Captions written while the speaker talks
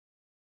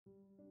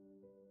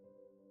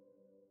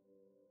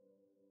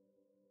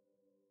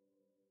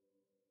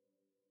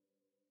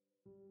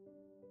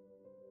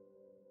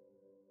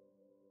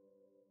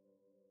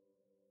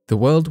The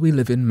world we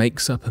live in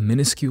makes up a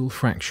minuscule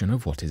fraction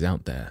of what is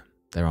out there.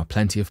 There are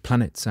plenty of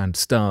planets and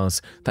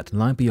stars that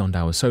lie beyond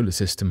our solar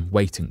system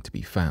waiting to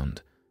be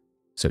found.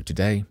 So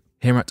today,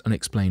 here at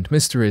Unexplained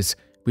Mysteries,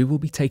 we will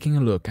be taking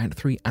a look at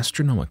 3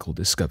 astronomical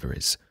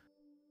discoveries.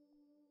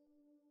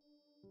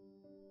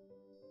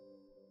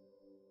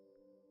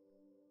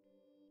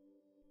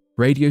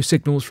 Radio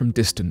signals from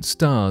distant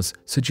stars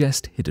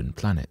suggest hidden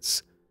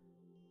planets.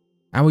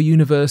 Our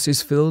universe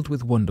is filled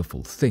with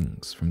wonderful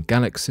things, from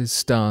galaxies,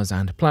 stars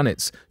and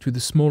planets to the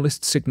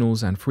smallest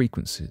signals and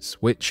frequencies,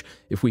 which,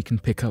 if we can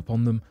pick up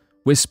on them,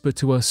 whisper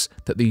to us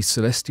that these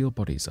celestial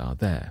bodies are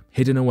there,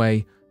 hidden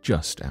away,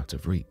 just out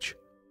of reach.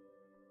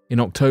 In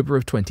October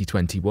of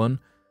 2021,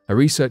 a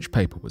research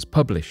paper was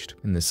published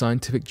in the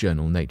scientific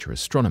journal Nature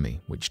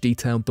Astronomy, which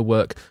detailed the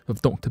work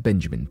of Dr.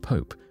 Benjamin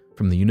Pope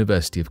from the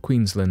University of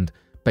Queensland,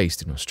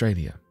 based in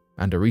Australia,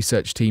 and a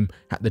research team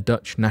at the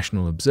Dutch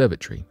National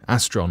Observatory,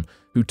 Astron,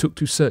 who took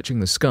to searching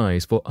the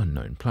skies for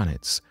unknown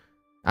planets.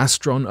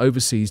 Astron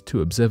oversees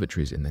 2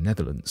 observatories in the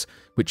Netherlands,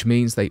 which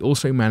means they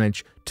also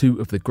manage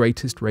 2 of the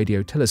greatest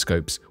radio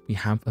telescopes we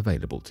have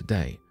available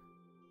today: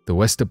 the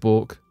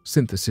Westerbork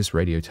Synthesis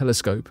Radio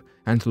Telescope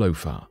and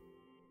LOFAR.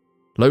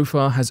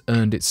 LOFAR has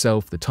earned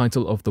itself the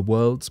title of the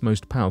world's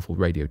most powerful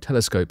radio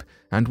telescope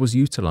and was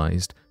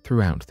utilized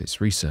throughout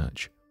this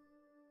research.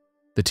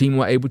 The team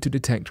were able to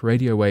detect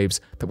radio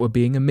waves that were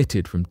being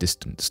emitted from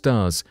distant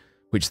stars,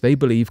 which they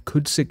believe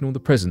could signal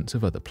the presence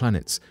of other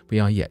planets we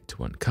are yet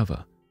to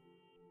uncover.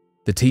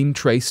 The team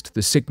traced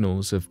the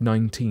signals of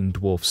 19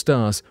 dwarf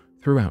stars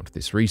throughout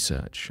this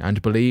research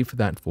and believe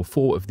that for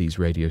 4 of these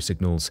radio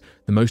signals,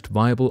 the most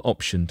viable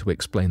option to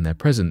explain their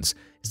presence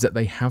is that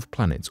they have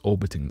planets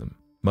orbiting them,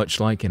 much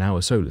like in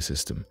our solar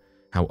system,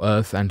 how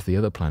Earth and the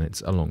other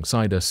planets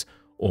alongside us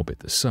orbit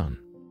the Sun.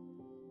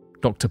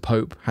 Dr.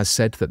 Pope has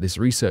said that this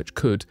research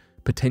could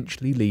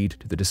potentially lead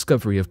to the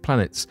discovery of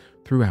planets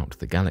throughout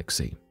the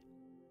galaxy.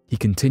 He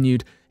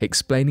continued,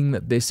 explaining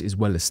that this is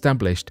well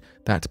established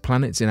that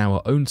planets in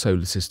our own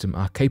solar system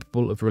are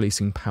capable of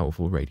releasing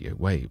powerful radio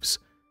waves.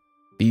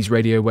 These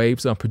radio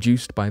waves are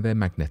produced by their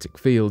magnetic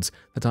fields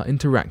that are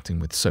interacting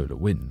with solar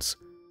winds.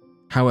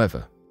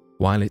 However,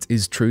 while it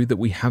is true that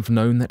we have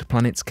known that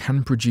planets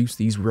can produce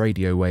these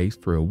radio waves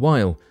for a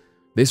while,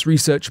 this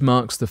research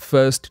marks the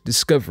first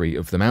discovery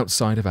of them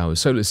outside of our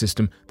solar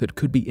system that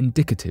could be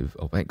indicative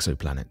of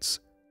exoplanets.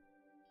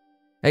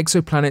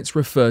 Exoplanets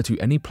refer to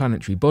any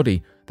planetary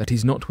body that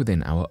is not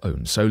within our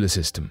own solar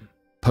system.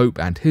 Pope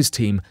and his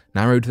team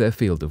narrowed their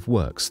field of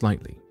work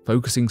slightly,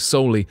 focusing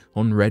solely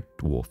on red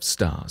dwarf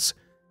stars.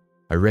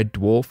 A red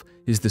dwarf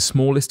is the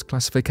smallest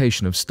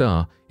classification of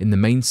star in the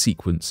main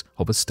sequence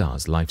of a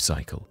star's life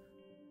cycle.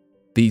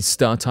 These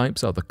star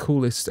types are the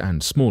coolest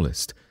and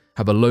smallest,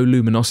 have a low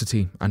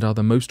luminosity, and are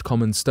the most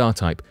common star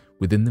type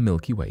within the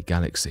Milky Way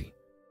galaxy.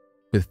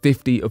 With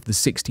 50 of the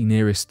 60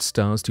 nearest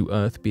stars to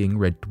Earth being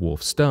red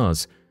dwarf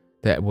stars,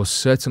 there was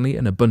certainly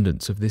an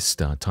abundance of this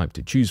star type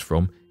to choose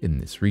from in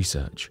this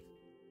research.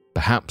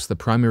 Perhaps the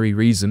primary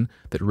reason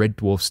that red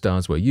dwarf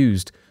stars were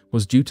used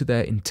was due to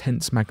their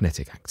intense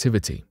magnetic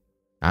activity,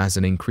 as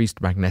an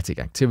increased magnetic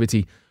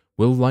activity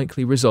will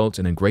likely result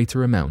in a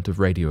greater amount of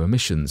radio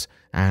emissions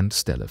and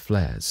stellar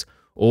flares,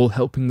 all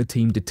helping the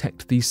team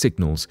detect these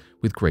signals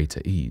with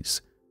greater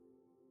ease.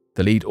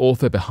 The lead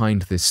author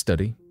behind this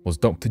study was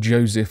Dr.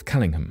 Joseph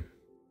Callingham,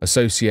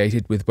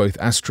 associated with both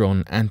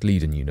Astron and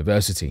Leiden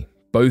University,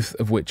 both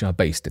of which are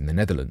based in the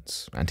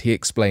Netherlands, and he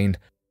explained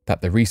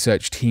that the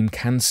research team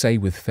can say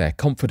with fair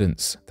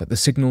confidence that the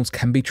signals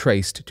can be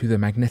traced to the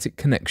magnetic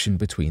connection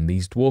between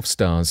these dwarf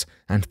stars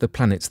and the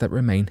planets that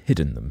remain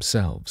hidden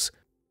themselves.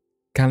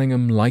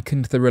 Callingham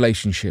likened the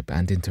relationship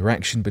and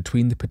interaction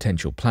between the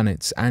potential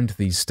planets and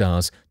these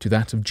stars to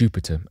that of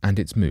Jupiter and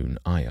its moon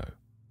Io.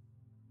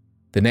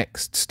 The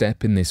next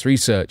step in this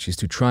research is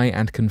to try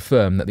and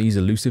confirm that these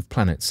elusive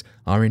planets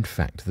are in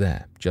fact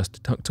there,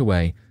 just tucked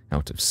away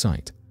out of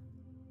sight.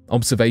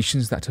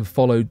 Observations that have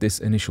followed this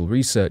initial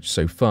research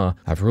so far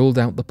have ruled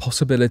out the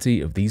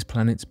possibility of these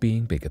planets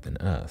being bigger than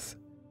Earth.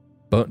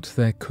 But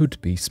there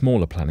could be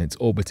smaller planets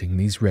orbiting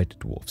these red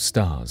dwarf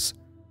stars.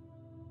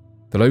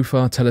 The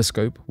LOFAR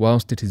telescope,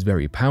 whilst it is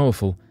very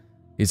powerful,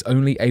 is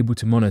only able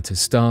to monitor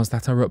stars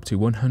that are up to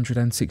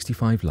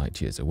 165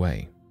 light-years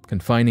away,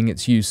 confining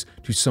its use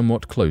to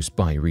somewhat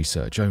close-by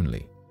research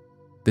only.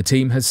 The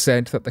team has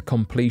said that the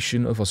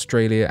completion of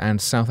Australia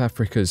and South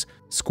Africa's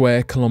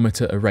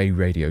square-kilometre array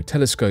radio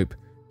telescope,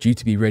 due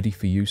to be ready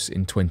for use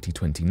in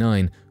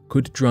 2029,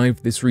 could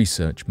drive this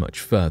research much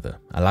further,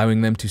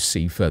 allowing them to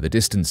see further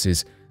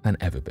distances than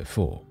ever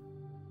before.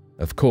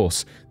 Of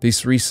course,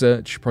 this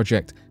research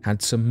project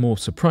had some more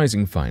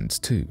surprising finds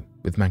too,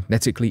 with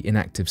magnetically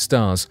inactive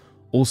stars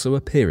also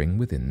appearing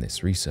within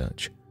this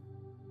research.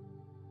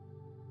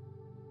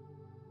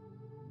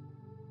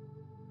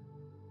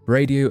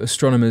 Radio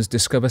astronomers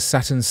discover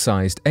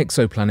Saturn-sized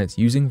exoplanets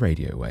using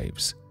radio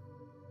waves.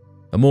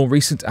 A more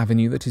recent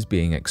avenue that is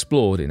being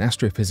explored in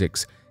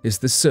astrophysics is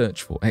the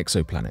search for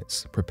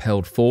exoplanets,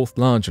 propelled forth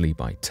largely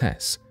by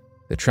TESS,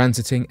 the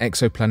Transiting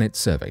Exoplanet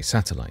Survey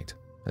Satellite.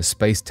 a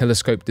space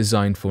telescope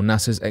designed for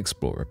NASA's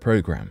Explorer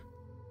program.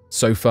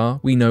 So far,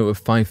 we know of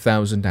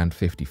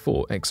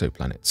 5,054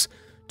 exoplanets,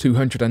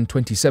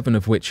 227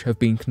 of which have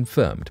been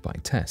confirmed by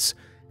TESS,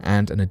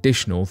 and an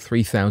additional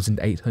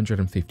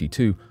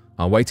 3,852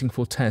 are waiting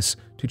for TESS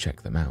to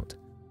check them out.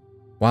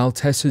 While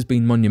TESS has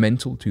been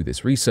monumental to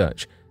this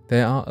research,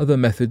 there are other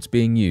methods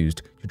being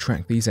used to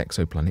track these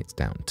exoplanets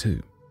down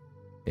too.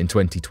 In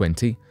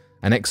 2020,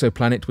 an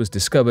exoplanet was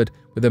discovered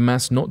with a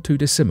mass not too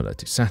dissimilar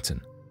to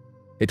Saturn.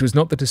 It was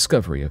not the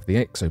discovery of the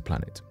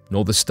exoplanet,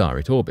 nor the star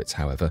it orbits,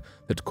 however,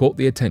 that caught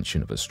the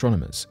attention of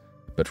astronomers,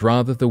 but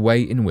rather the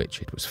way in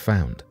which it was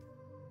found.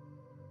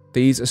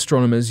 These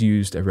astronomers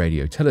used a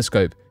radio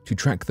telescope to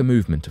track the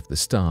movement of the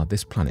star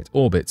this planet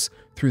orbits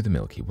through the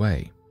Milky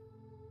Way.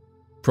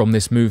 From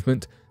this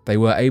movement, they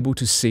were able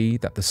to see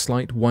that the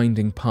slight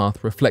winding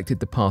path reflected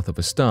the path of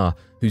a star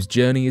whose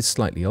journey is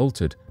slightly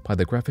altered by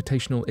the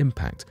gravitational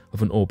impact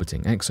of an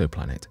orbiting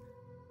exoplanet.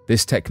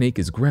 This technique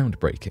is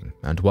groundbreaking,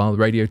 and while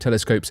radio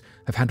telescopes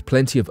have had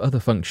plenty of other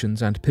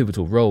functions and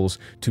pivotal roles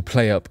to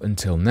play up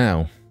until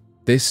now,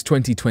 this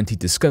 2020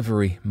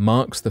 discovery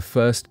marks the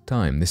first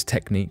time this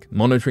technique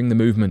monitoring the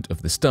movement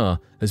of the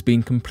star has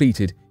been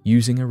completed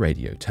using a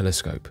radio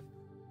telescope.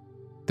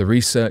 The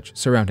research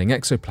surrounding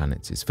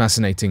exoplanets is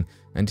fascinating,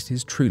 and it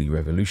is truly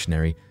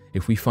revolutionary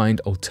if we find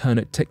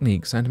alternate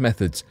techniques and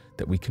methods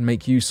that we can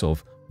make use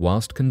of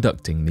whilst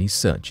conducting these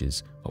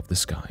searches of the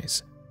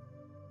skies.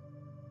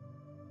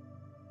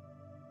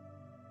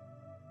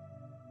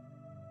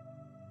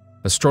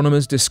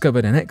 Astronomers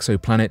discovered an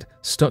exoplanet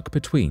stuck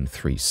between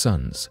three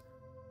suns.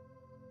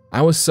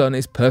 Our sun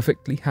is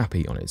perfectly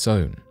happy on its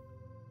own.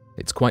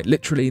 It's quite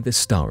literally the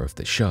star of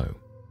the show.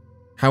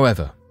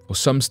 However, for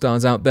some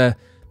stars out there,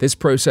 this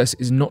process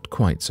is not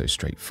quite so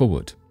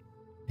straightforward.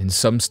 In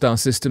some star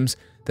systems,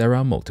 there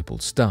are multiple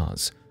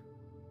stars,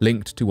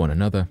 linked to one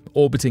another,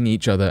 orbiting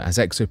each other as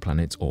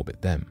exoplanets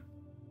orbit them,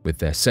 with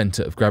their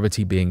center of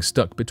gravity being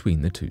stuck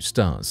between the two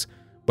stars,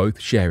 both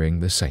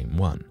sharing the same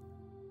one.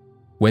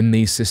 When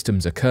these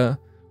systems occur,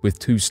 with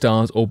two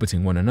stars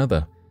orbiting one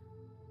another,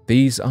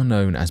 these are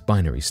known as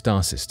binary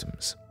star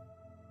systems.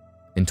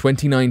 In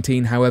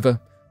 2019, however,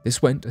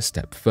 this went a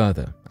step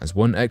further, as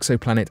one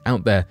exoplanet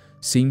out there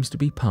seems to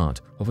be part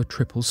of a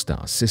triple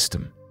star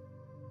system.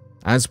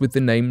 As with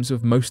the names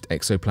of most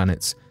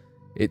exoplanets,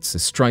 it's a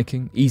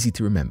striking,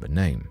 easy-to-remember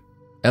name,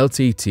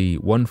 LTT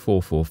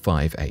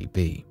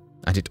 1445AB,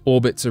 and it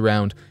orbits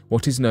around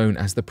what is known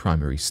as the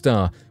primary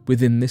star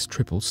within this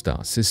triple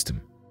star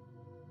system.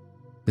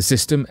 The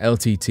system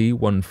LTT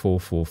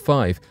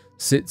 1445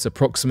 sits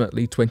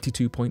approximately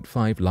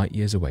 22.5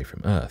 light-years away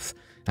from Earth,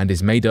 and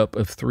is made up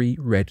of three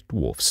red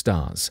dwarf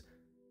stars.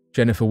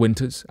 Jennifer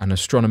Winters, an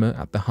astronomer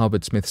at the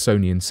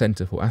Harvard-Smithsonian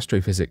Center for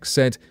Astrophysics,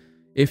 said,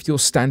 "If you're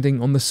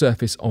standing on the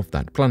surface of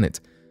that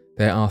planet,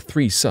 there are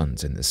three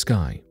suns in the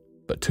sky,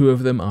 but two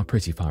of them are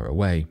pretty far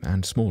away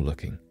and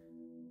small-looking.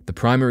 The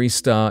primary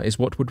star is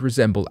what would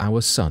resemble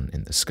our sun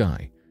in the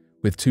sky,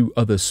 with two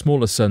other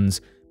smaller suns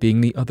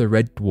being the other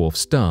red dwarf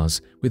stars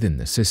within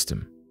the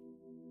system."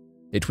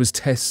 It was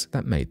TESS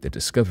that made the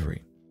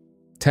discovery.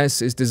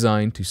 TESS is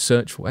designed to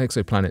search for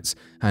exoplanets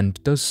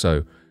and does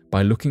so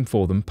by looking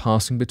for them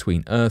passing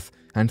between Earth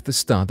and the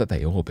star that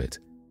they orbit.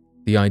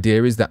 The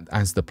idea is that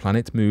as the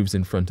planet moves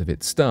in front of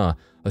its star,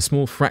 a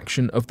small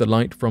fraction of the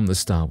light from the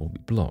star will be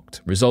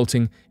blocked,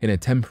 resulting in a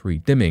temporary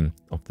dimming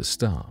of the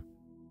star.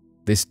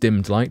 This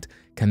dimmed light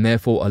can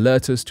therefore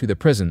alert us to the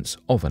presence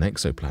of an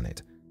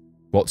exoplanet.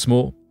 What's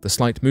more, the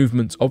slight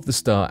movements of the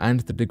star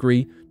and the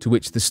degree to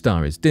which the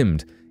star is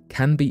dimmed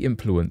can be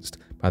influenced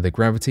by the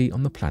gravity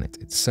on the planet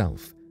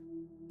itself.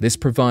 This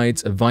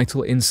provides a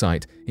vital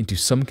insight into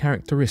some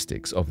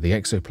characteristics of the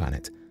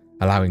exoplanet,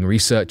 allowing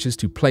researchers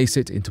to place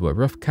it into a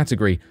rough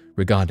category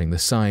regarding the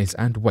size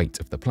and weight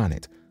of the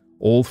planet,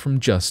 all from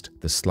just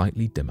the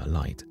slightly dimmer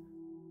light.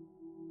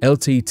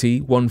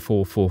 LTT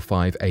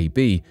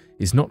 1445AB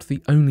is not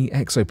the only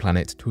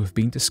exoplanet to have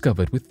been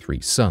discovered with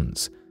three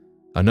suns.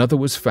 Another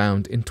was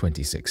found in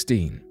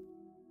 2016.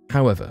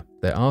 However,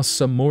 there are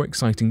some more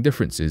exciting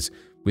differences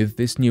with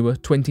this newer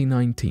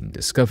 2019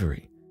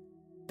 discovery.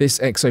 This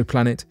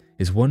exoplanet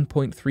is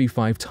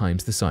 1.35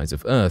 times the size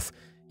of Earth,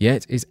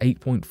 yet is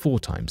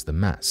 8.4 times the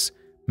mass,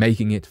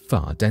 making it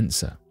far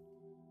denser.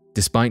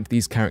 Despite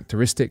these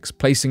characteristics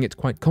placing it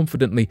quite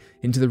confidently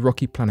into the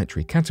rocky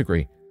planetary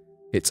category,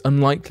 it's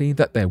unlikely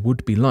that there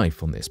would be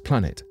life on this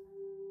planet.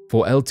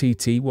 For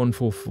LTT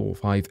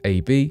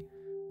 1445AB,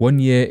 1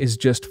 year is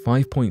just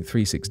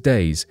 5.36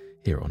 days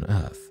here on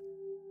Earth.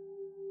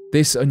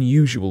 This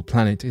unusual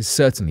planet is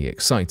certainly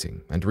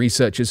exciting, and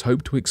researchers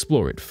hope to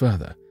explore it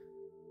further.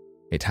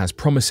 It has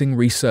promising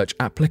research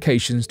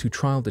applications to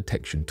trial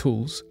detection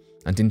tools,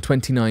 and in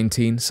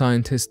 2019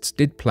 scientists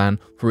did plan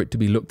for it to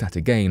be looked at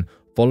again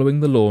following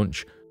the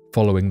launch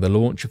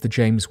of the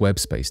James Webb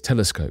Space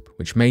Telescope,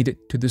 which made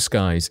it to the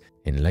skies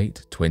in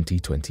late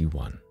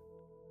 2021.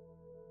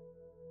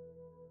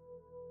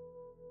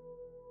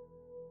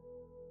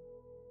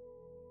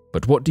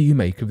 But what do you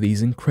make of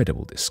these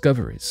incredible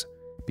discoveries?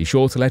 Be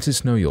sure to let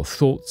us know your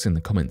thoughts in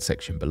the comments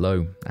section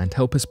below and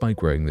help us by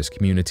growing this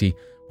community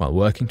while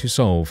working to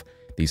solve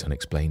these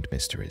unexplained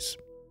mysteries.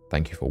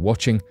 Thank you for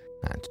watching,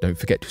 and don't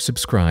forget to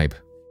subscribe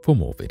for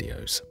more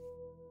videos.